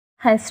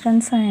Hi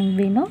students, I am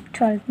Vinu.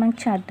 12th month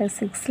chapter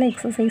 6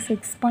 exercise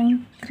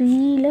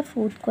 6.3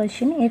 fourth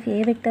question. If A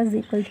vector is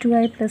equal to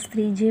I plus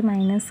 3j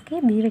minus k,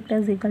 B vector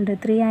is equal to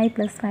 3i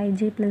plus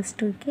 5j plus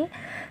 2k,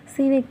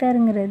 C vector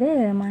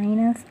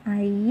minus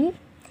I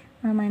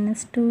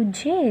minus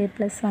 2j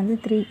plus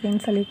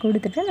 3kன்னு சொல்லி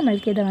கொடுத்துட்டு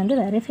நம்மளுக்கு இதை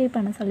verify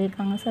பண்ண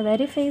சொல்லியிருக்காங்க. So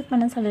verify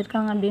பண்ண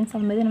சொல்லியிருக்காங்க அப்படின்னு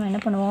சொல்லும்போது நம்ம என்ன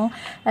பண்ணுவோம்,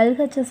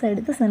 எல்ஹெச்எஸ்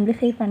எடுத்து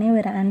சிம்பிளிஃபை பண்ணி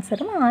ஒரு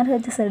ஆன்சரும்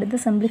ஆர்ஹெச்எஸ் எடுத்து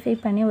சிம்பிளிஃபை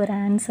பண்ணி ஒரு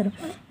ஆன்சரும்,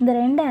 இந்த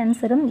ரெண்டு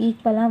ஆன்சரும்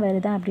ஈக்குவலாக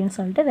வருதா அப்படின்னு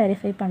சொல்லிட்டு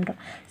வெரிஃபை பண்ணுறோம்.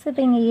 ஸோ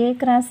இப்போ இங்கே A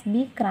cross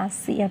B cross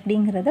C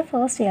அப்படிங்கிறத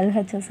ஃபர்ஸ்ட்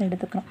எல்ஹெச்எஸ்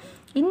எடுத்துக்கிறோம்.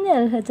 இந்த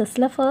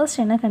எல்ஹெச்எஸில்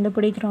ஃபர்ஸ்ட் என்ன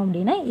கண்டுபிடிக்கிறோம்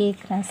அப்படின்னா A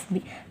கிராஸ்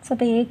B. ஸோ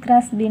இப்போ A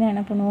கிராஸ் Bன்னு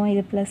என்ன பண்ணுவோம்,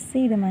 இது ப்ளஸ்ஸு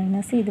இது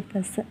மைனஸு இது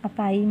ப்ளஸ்ஸு,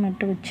 அப்போ I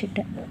மட்டும்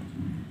வச்சுட்டு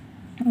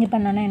இங்கே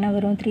பண்ணோன்னா என்ன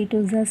வரும், 3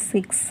 2s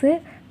 6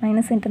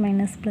 மைனஸ் இன்ட்டு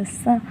மைனஸ்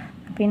ப்ளஸ்ஸா,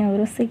 அப்போ என்ன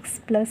வரும் 6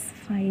 +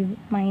 5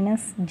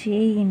 மைனஸ் j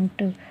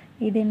இன்ட்டு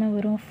இது என்ன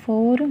வரும்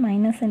 4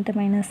 மைனஸ் இன்ட்டு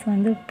மைனஸ்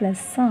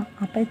ப்ளஸ்ஸா,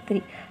 அப்போ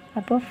 3,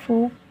 அப்போ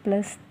 4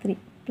 + 3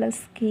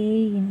 ப்ளஸ் k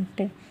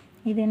இன்ட்டு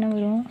இது என்ன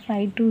வரும்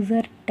 5 2s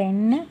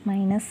 10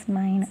 மைனஸ்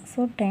 9,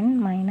 ஸோ 10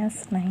 மைனஸ்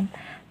 9.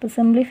 இப்போ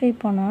சிம்பிளிஃபை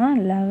பண்ணோன்னா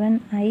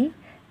 11i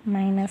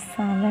minus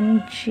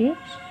 7j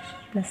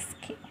plus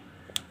k,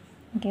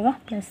 ஓகேவா,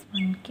 ப்ளஸ்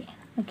 1k,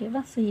 ஓகேவா.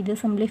 ஸோ இது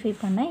சிம்பிளிஃபை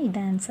பண்ண இது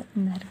ஆன்சர்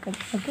இந்த இருக்குது.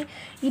 ஓகே,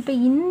 இப்போ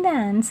இந்த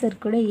ஆன்சர்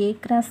கூட A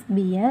கிராஸ்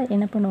பியை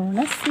என்ன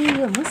பண்ணுவோம்னா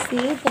சியவும்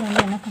சேர்த்து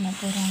என்ன பண்ண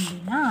போகிறோம்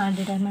அப்படின்னா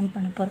டிட்டர்மைன்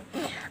பண்ண போகிறோம்.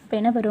 இப்போ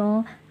என்ன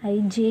பண்ணுவோம்,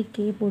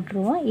 ஐஜேகே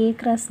போட்டுருவோம். A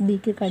கிராஸ்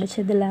பிக்கு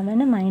கிடச்சது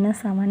 11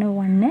 மைனஸ் 7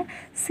 1,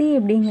 சி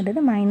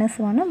அப்படிங்கிறது -1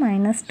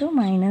 -2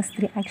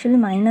 -3,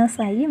 actually minus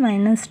I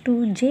minus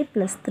 2j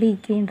plus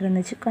 3kன்னு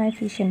இருந்துச்சு,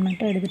 கோஎஃபிஷியன்ட்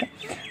மட்டும் எடுத்துட்டோம்.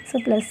 So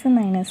plus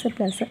minus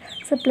plus,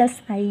 so plus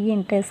I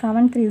into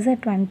 7 3s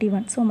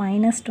 21, so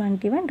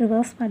 -21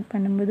 reverse part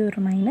பண்ணும்போது ஒரு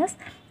minus,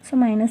 so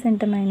minus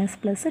into minus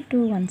plus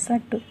 2 1s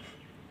 2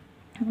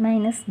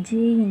 minus j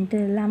into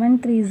 11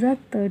 3s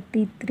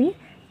 33,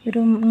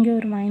 இங்கே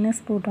ஒரு minus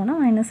போட்டோன்னா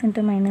minus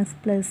into minus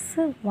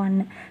plus 1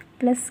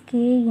 plus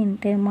k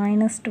into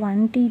minus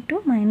 22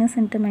 minus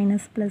into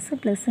minus plus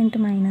plus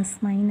into minus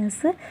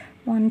minus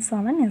 1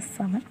 7 is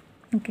 7,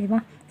 ஓகேவா.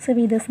 So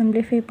இதை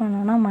simplify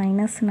பண்ணோன்னா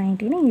minus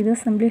 19, இதை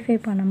simplify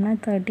பண்ணோம்னா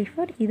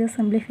 34, இதை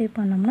simplify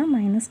பண்ணோம்னா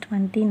மைனஸ்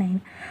 29.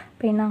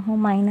 இப்போ என்ன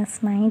ஆகும், minus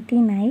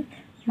 19i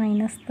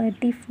minus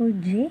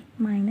 34j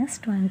minus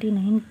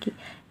 29k.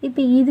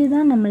 இப்போ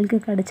இதுதான் நம்மளுக்கு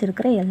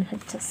கிடச்சிருக்கிற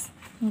எல்ஹெச்எஸ்,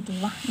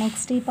 ஓகேவா.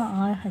 நெக்ஸ்ட் இப்போ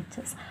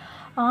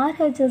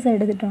RHS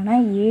எடுத்துட்டோன்னா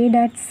A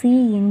dot C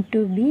into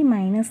B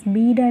minus B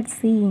dot C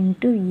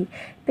into A.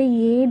 இப்போ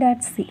A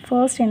டாட் C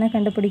ஃபர்ஸ்ட் என்ன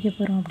கண்டுபிடிக்க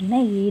போகிறோம் அப்படின்னா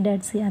A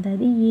டாட் C,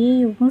 அதாவது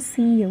ஏவும்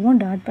சியவும்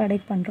டாட்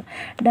ப்ராடக்ட் பண்ணுறோம்.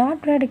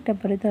 டாட் ப்ராடக்டை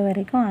பொறுத்த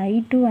வரைக்கும் I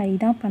to I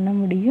தான் பண்ண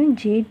முடியும்,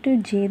 J to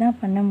J தான்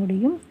பண்ண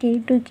முடியும், K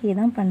to K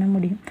தான் பண்ண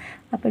முடியும்.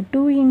 அப்போ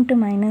 2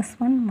 into minus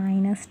 1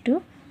 minus 2,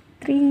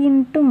 3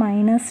 into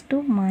minus 2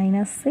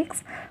 minus 6,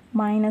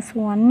 minus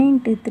 1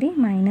 into 3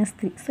 minus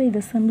 3. So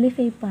இதை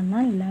சிம்பிளிஃபை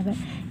பண்ணால் 11.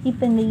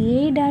 இப்போ இந்த A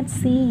dot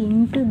C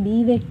into B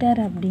vector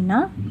அப்படின்னா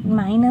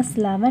மைனஸ்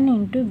 11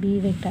 இன்ட்டு B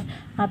வெக்டர்,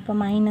 அப்போ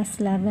மைனஸ்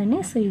 11,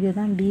 ஸோ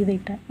இதுதான் B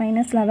வெக்டர்.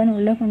 மைனஸ் 11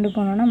 உள்ளே கொண்டு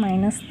போனோன்னா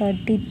minus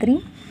 33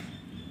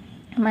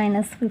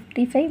 minus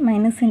 55,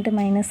 minus into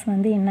minus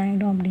என்ன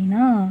ஆகிடும்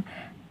அப்படின்னா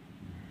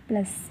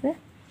ப்ளஸ்ஸு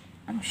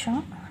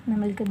அம்சம்,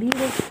 நம்மளுக்கு B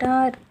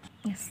வெக்டார்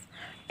எஸ்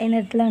இந்த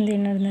இடத்துல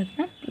என்ன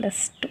இருந்ததுன்னா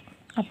ப்ளஸ் 2,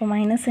 அப்போ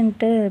மைனஸ்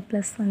இன்ட்டு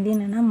ப்ளஸ்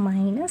என்னென்னா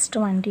மைனஸ்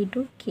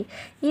 22k.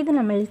 இது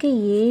நம்மளுக்கு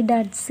A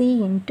dot C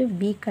into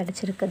B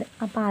கிடச்சிருக்குது.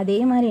 அப்போ அதே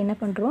மாதிரி என்ன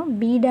பண்ணுறோம்,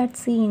 B டாட்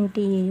C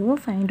இன்ட்டு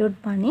ஏவும் ஃபைண்ட் அவுட்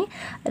பண்ணி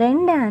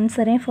ரெண்டு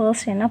ஆன்சரையும்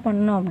ஃபர்ஸ்ட் என்ன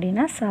பண்ணணும்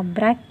அப்படின்னா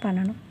சப்ராக்ட்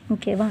பண்ணணும்,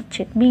 ஓகேவா.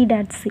 சரி, B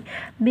dot C,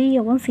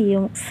 பியவும்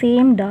சியவும்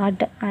same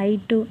dot, I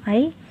to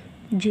I,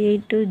 J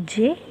to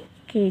J,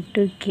 K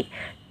to K.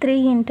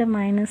 3 into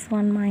minus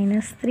 1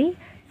 minus 3,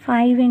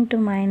 5 into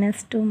minus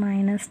 2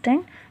 minus 10,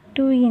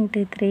 2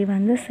 into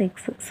 3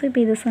 6. So இப்போ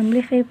இதை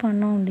சிம்பிளிஃபை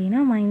பண்ணோம் அப்படின்னா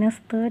மைனஸ்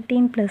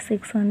 13 ப்ளஸ்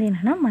 6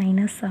 என்னென்னா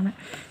minus 7.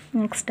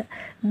 Next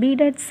B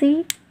dot C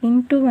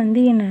into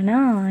என்னென்னா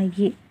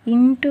A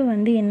into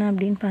என்ன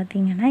அப்படின்னு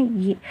பார்த்தீங்கன்னா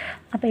A.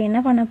 அப்போ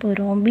என்ன பண்ண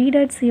போகிறோம், B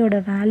டாட் சியோட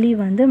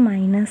வேல்யூ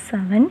மைனஸ்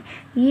 7,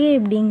 A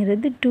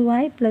அப்படிங்கிறது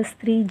 2i plus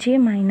 3j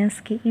minus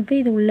k. இப்போ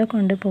இது உள்ளே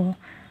கொண்டு போவோம்,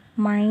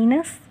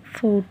 minus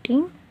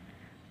 14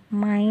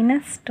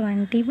 minus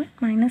 21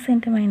 minus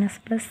into minus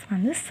plus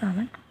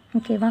 7,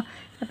 ஓகேவா.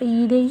 அப்போ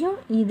இதையும்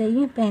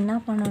இப்போ என்ன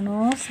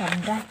பண்ணணும்,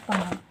 சப்ராக்ட்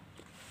பண்ணணும்,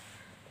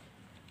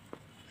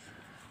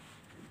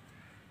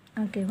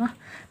 ஓகேவா.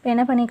 இப்போ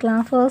என்ன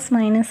பண்ணிக்கலாம், ஃபர்ஸ்ட்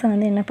மைனஸை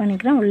என்ன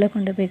பண்ணிக்கலாம் உள்ளே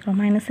கொண்டு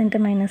போய்க்கிறோம், minus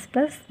into minus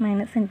plus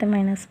minus into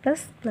minus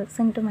plus plus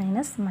into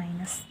minus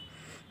minus,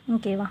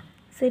 ஓகேவா.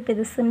 ஸோ இப்போ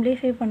இது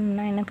சிம்பிளிஃபை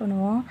பண்ணணும்னா என்ன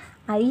பண்ணுவோம்,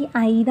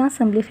 I தான்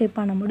சிம்பிளிஃபை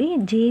பண்ண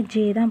முடியும்,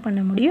 J தான்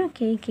பண்ண முடியும்,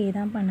 K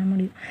தான் பண்ண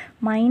முடியும்.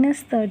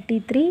 மைனஸ்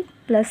 33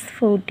 ப்ளஸ்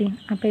 14,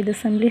 அப்போ இது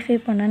சிம்பிளிஃபை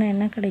பண்ணோன்னா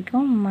என்ன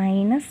கிடைக்கும்,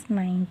 மைனஸ்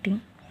 19,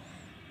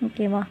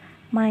 ஓகேவா.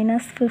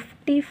 மைனஸ்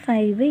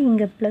 55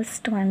 இங்கே ப்ளஸ்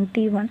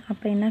 21,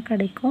 அப்போ என்ன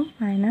கிடைக்கும்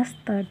மைனஸ்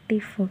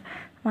 34,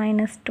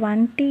 மைனஸ்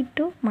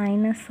 22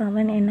 மைனஸ்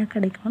 7 என்ன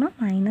கிடைக்கும்னா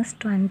மைனஸ்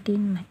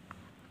 29,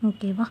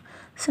 ஓகேவா.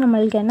 ஸோ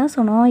நம்மளுக்கு என்ன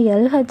சொன்னோம்,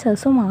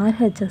 எல்ஹெச்எஸும்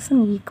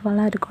ஆர்ஹெச்எஸும்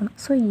ஈக்குவலாக இருக்கணும்.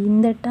 ஸோ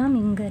இந்த டேர்ம்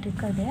இங்கே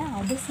இருக்குது,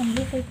 அது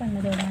சிம்பிளிஃபை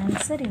பண்ணதோட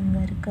ஆன்சர்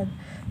இங்கே இருக்குது.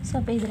 ஸோ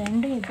அப்போ இது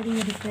ரெண்டும் எப்படி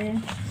இருக்குது,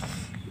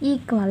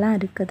 ஈக்குவலாக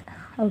இருக்குது.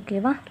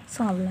 ஓகேவா. ஸோ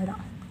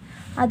அவ்வளோதான்.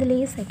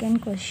 அதுலேயே second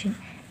question,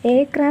 A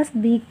cross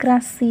B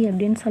cross C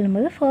அப்படின்னு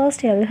சொல்லும்போது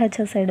ஃபர்ஸ்ட்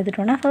எல்ஹெச்எஸ்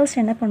எடுத்துட்டோம்னா ஃபர்ஸ்ட்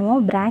என்ன பண்ணுவோம்,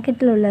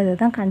 ப்ராக்கெட்டில் உள்ளதை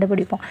தான்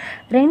கண்டுபிடிப்போம்.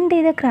 ரெண்டு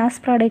இதை கிராஸ்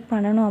ப்ராடக்ட்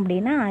பண்ணணும்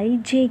அப்படின்னா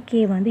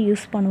ஐஜேகே வந்து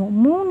யூஸ் பண்ணுவோம்.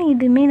 3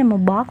 இதுவுமே நம்ம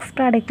பாக்ஸ்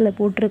ப்ராடக்ட்டில்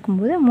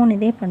போட்டிருக்கும்போது 3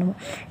 இதே பண்ணுவோம்.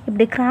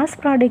 இப்படி கிராஸ்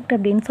ப்ராடக்ட்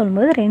அப்படின்னு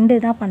சொல்லும்போது 2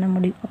 தான் பண்ண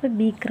முடியும். அப்போ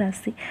B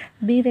cross C,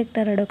 B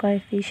வெக்டரோட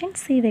coefficient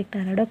C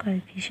வெக்டரோட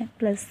coefficient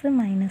plus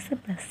minus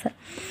plus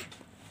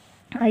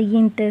I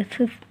into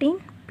 15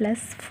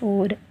 plus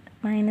 4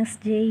 minus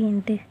j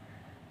into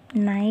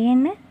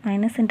 9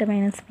 minus into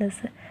minus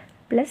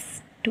plus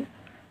 2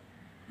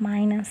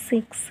 minus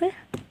 6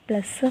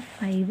 plus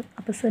 5.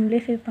 அப்போ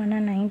simplify பண்ண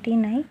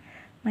 99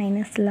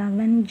 minus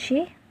 11j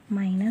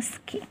minus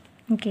k.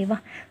 ஓகேவா.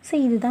 ஸோ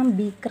இதுதான்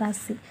B cross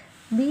C.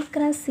 B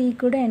cross C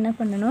கூட என்ன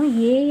பண்ணணும்,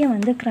 ஏயை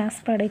வந்து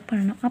cross product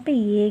பண்ணணும். அப்போ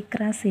A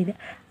cross இது.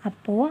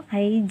 அப்போது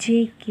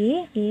ஐஜேகே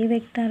ஏ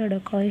வெக்டாரோட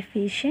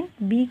கோஎஃபிஷியன்ட்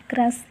பி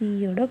கிராஸ்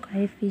சியோட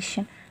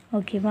கோஎஃபிஷியன்ட்.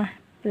 ஓகேவா.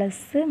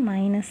 ப்ளஸ்ஸு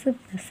மைனஸு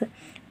ப்ளஸ்ஸு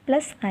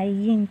ப்ளஸ் ஐ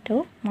into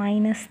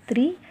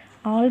 -3,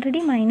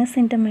 already minus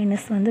into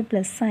minus வந்து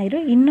ப்ளஸ்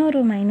ஆயிரும்,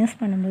 இன்னொரு மைனஸ்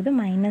பண்ணும்போது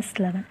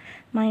 -11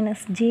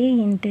 minus J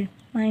into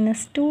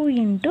 -2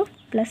 into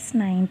plus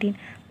 19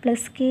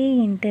 plus K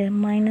into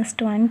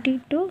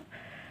 -22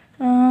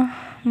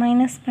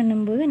 minus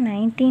பண்ணும்போது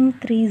 19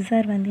 3s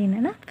வந்து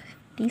என்னென்னா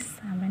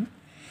 57.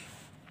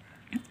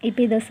 இப்போ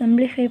இதை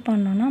சிம்பிளிஃபை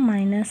பண்ணோன்னா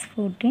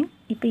 -14,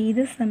 இப்போ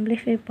இது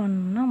சிம்பிளிஃபை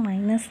பண்ணோன்னா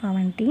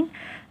 -17.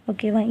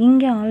 ஓகேவா.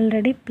 இங்கே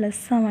ஆல்ரெடி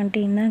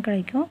 +17 தான்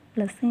கிடைக்கும்,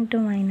 ப்ளஸ் இன்ட்டு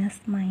மைனஸ்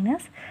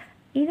மைனஸ்,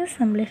 இது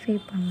சிம்பிளிஃபை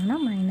பண்ணோன்னா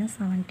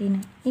 -17.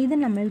 இது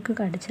நம்மளுக்கு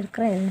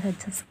கிடச்சிருக்கிற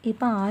எல்ஹெச்எஸ்.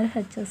 இப்போ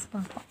ஆர்ஹெச்எஸ்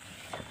பார்ப்போம்.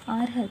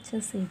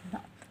 ஆர்ஹெச்எஸ் இது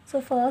தான். ஸோ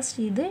ஃபர்ஸ்ட்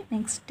இது,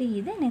 நெக்ஸ்ட்டு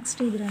இது,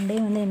 நெக்ஸ்ட்டு இது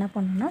ரெண்டையும் வந்து என்ன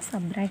பண்ணணும்னா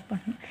சப்ராக்ட்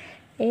பண்ணணும்.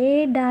 A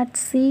dot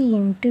C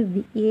into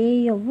we,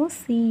 ஏயவும்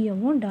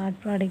சியவும் dot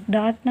product,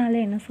 டாட்னால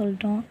என்ன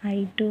சொல்லிட்டோம், I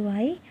to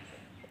I,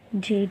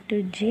 J to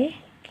J,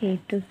 K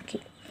to K.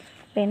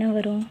 இப்போ என்ன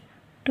வரும்,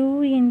 2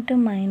 இன்ட்டு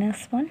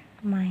 -1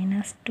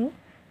 -2,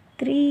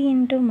 3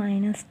 இன்ட்டு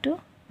 -2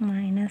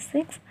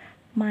 -6,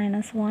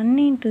 -1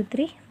 இன்ட்டு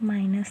 3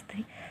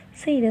 -3.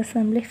 ஸோ இதை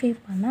சிம்பிளிஃபை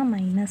பண்ணால்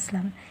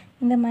 -11.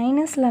 இந்த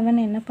 -11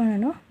 என்ன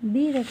பண்ணணும்,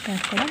 பி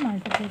வெக்டார் கூட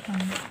மல்டிப்ளை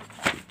பண்ணணும்.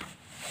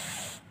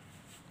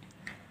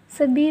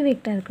 ஸோ பி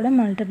வெக்டார் கூட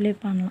மல்டிப்ளை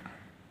பண்ணலாம்.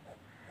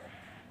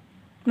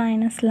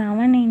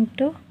 -11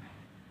 into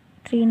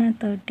 3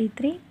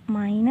 33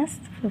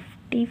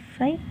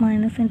 -55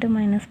 minus into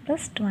minus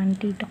plus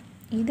 22.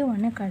 இது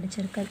ஒன்று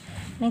கிடச்சிருக்காது.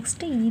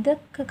 நெக்ஸ்ட்டு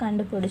இதுக்கு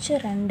கண்டுபிடிச்சி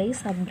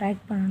ரெண்டையும்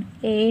சப்ராக்ட் பண்ணணும்.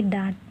 A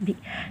dot B,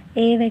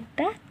 A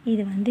vector,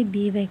 இது வந்து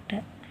B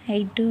vector,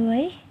 I to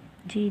I,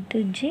 J to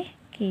J,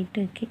 K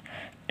to K.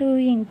 2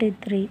 into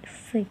 3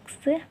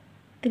 6,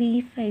 3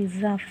 5s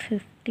are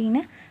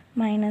 15,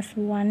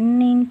 -1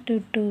 into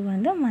 2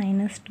 வந்து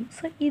 -2.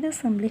 ஸோ இது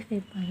சிம்பிளிஃபை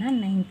பண்ணால்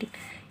 19.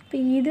 இப்போ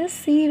இது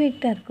சி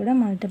வெக்டார் கூட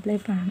மல்டிப்ளை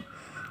பண்ணணும்.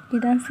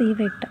 இதுதான் சி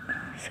வெக்டார்.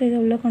 ஸோ இதை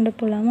உள்ளே கொண்டு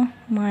போகலாமா,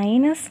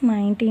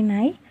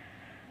 -19i,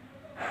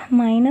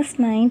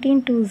 -19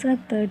 2s are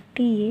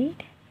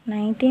 38,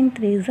 19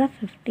 3s are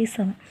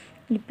 57.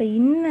 இப்போ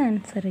இந்த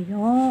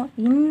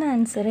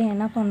ஆன்சரை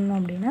என்ன பண்ணணும்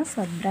அப்படின்னா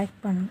சப்ராக்ட்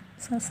பண்ணணும்.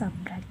 So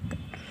subtract.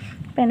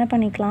 இப்போ என்ன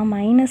பண்ணிக்கலாம்,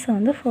 மைனஸை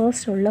வந்து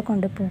ஃபர்ஸ்ட் உள்ளே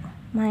கொண்டு போகும்,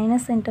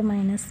 minus into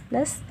minus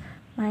plus,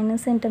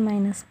 minus into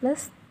minus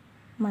plus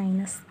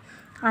minus,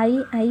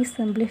 ஐ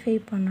சிம்பிளிஃபை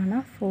பண்ணோன்னா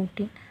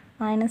 14,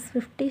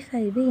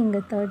 -55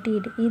 இங்கே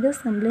 38, இதை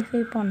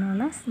சிம்பிளிஃபை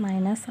பண்ணோன்னா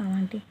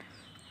 -17,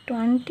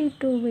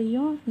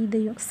 22வையும்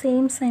இதையும்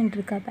சேம் சைன்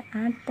இருக்குது, அப்போ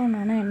ஆட்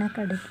பண்ணோன்னா என்ன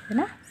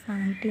கிடைக்குதுன்னா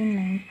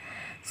 17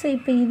 ஸோ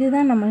இப்போ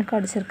இதுதான் நம்மளுக்கு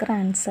கிடச்சிருக்கிற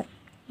ஆன்சர்.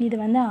 இது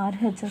வந்து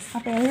ஆர்ஹெச்எஸ்.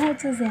 அப்போ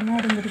எல்ஹெச்எஸ் என்ன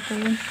இருந்திருக்கு,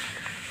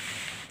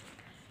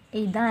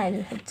 இதுதான்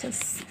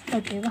எல்ஹெச்எஸ்.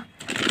 ஓகேவா.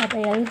 அப்போ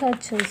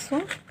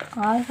எல்ஹெச்எஸும்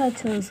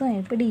ஆர்ஹெச்எஸும்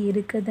எப்படி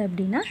இருக்குது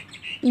அப்படின்னா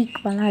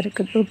ஈக்குவலாக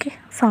இருக்குது. ஓகே.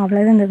 ஸோ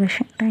அவ்வளோதான் இந்த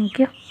கொஷின்.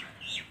 தேங்க்யூ.